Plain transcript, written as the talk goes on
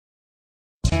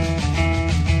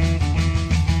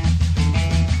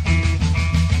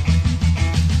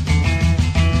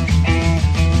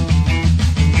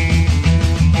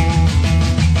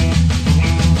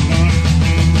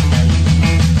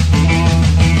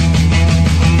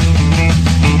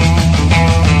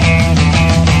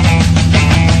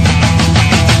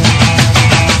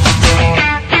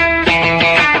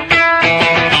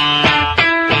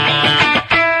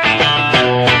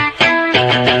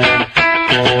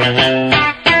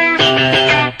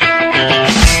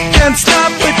Can't stop,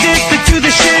 addicted to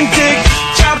the shindig.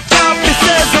 Chop top, it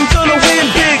says I'm gonna win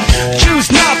big.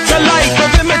 Choose not a life of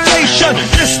imitation.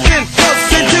 Distant cuts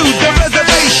into the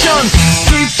reservation.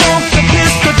 Sweet funk, the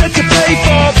pistol that you pay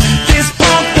for. This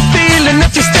pump, the feeling that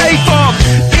you stay for.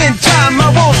 In time, I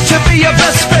want to be your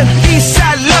best friend.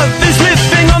 Eastside love is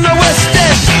living on the west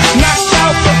end. Knocked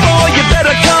out before you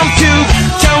better come to.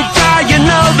 Don't die, you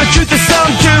know the truth is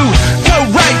some do. Go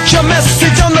write your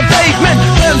message on the pavement.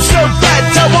 Burn so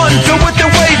bright, I wonder what the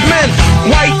wave meant.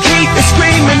 White heat is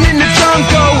screaming in the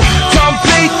jungle.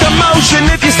 Complete the motion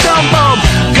if you stumble.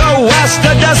 Go ask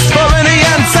the dust for any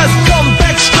answers. Come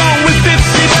back strong with 50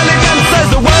 belly dancers.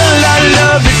 The world I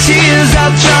love, the tears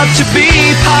I try to be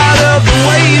part of the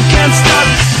wave. Can't stop,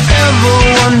 ever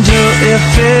wonder if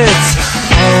it's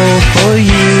all for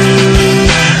you.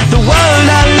 The world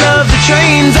I love, the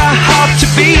trains I hop to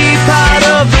be part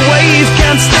of the wave.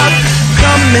 Can't stop,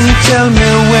 come and tell me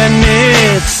when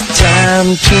it's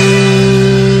time to.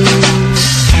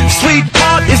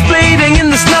 Sweetheart is bleeding in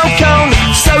the snow cone.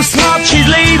 So smart, she's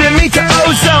leading me to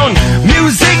ozone.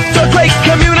 Music, the great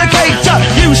communicator.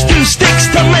 Used two sticks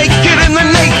to make it in the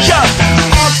nature.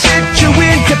 I'll get you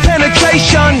into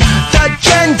penetration. The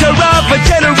gender of a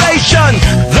generation.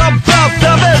 The birth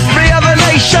of every other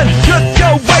nation. Look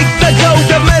your way to go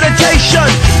to meditation.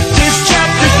 This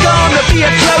chapter's gonna be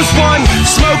a close one.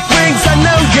 Smoke rings, I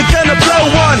know you're gonna blow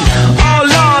one. All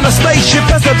on a spaceship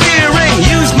persevering.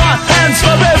 Use my hands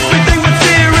for everything but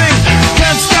fearing.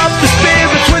 Can't stop the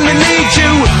spirits when they need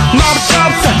you. Mob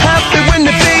tops are happy when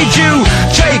they feed you.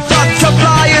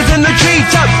 Butterflies in the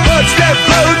treetop. Birds that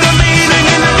blow the meaning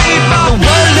in the bebop. The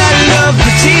world I love,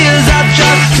 the tears I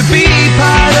drop to be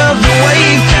part of the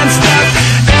wave. Can't stop,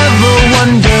 ever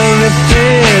wonder if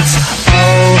it's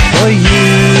all for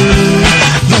you.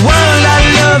 The world I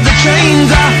love, the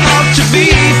trains I hop to be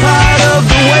part of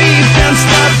the wave. Can't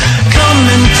stop, come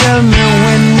and tell me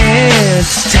when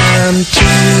it's time to.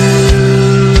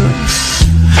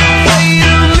 Wait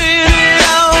a minute,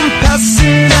 I'm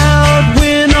passing out,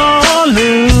 win or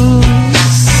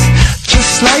lose,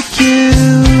 just like you.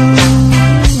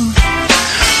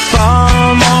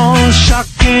 Far more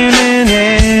shocking than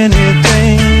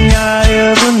anything I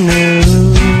ever knew.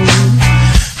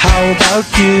 How about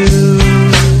you?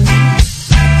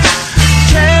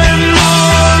 10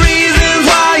 more reasons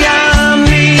why I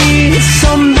need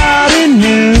somebody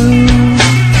new,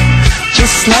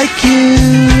 just like you.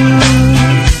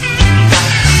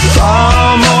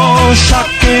 Far more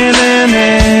shocking than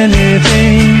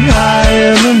anything I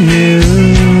ever knew.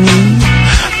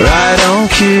 Right on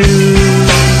cue.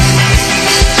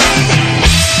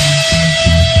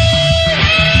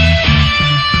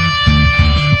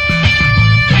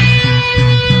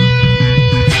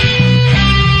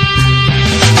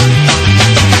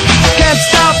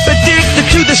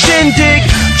 To the shindig,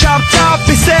 chop top,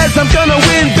 he says I'm gonna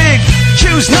win big.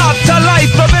 Choose not a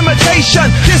life of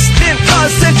imitation. Distant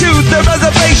us into the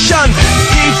reservation.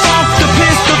 Defunct the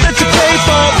pistol that you pay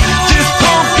for. Just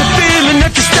pump the feeling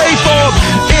that you stay for.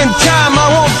 In time I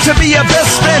want to be your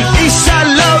best friend. Eastside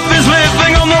love is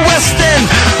living on the west end.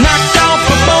 Knocked out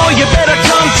before you better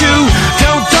come to.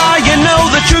 Don't die, you know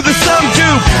the truth is some do.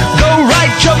 Go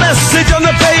write your message on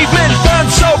the pavement. Burn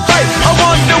so bright, I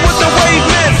wonder what the wave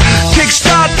meant.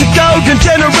 Kickstart the golden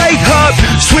generate hub.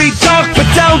 Sweet talk but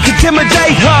don't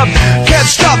intimidate hub. Can't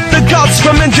stop the gods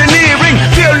from engineering.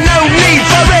 Feel no need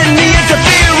for any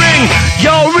interfering.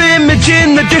 Your image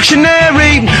in the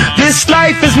dictionary. This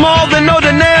life is more than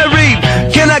ordinary.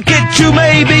 Can I get you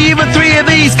maybe even 3 of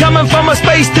these? Coming from a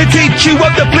space to teach you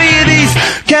of the Pleiades.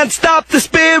 Can't stop the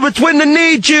spirits when they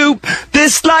need you.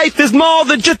 This life is more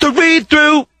than just a read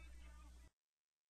through.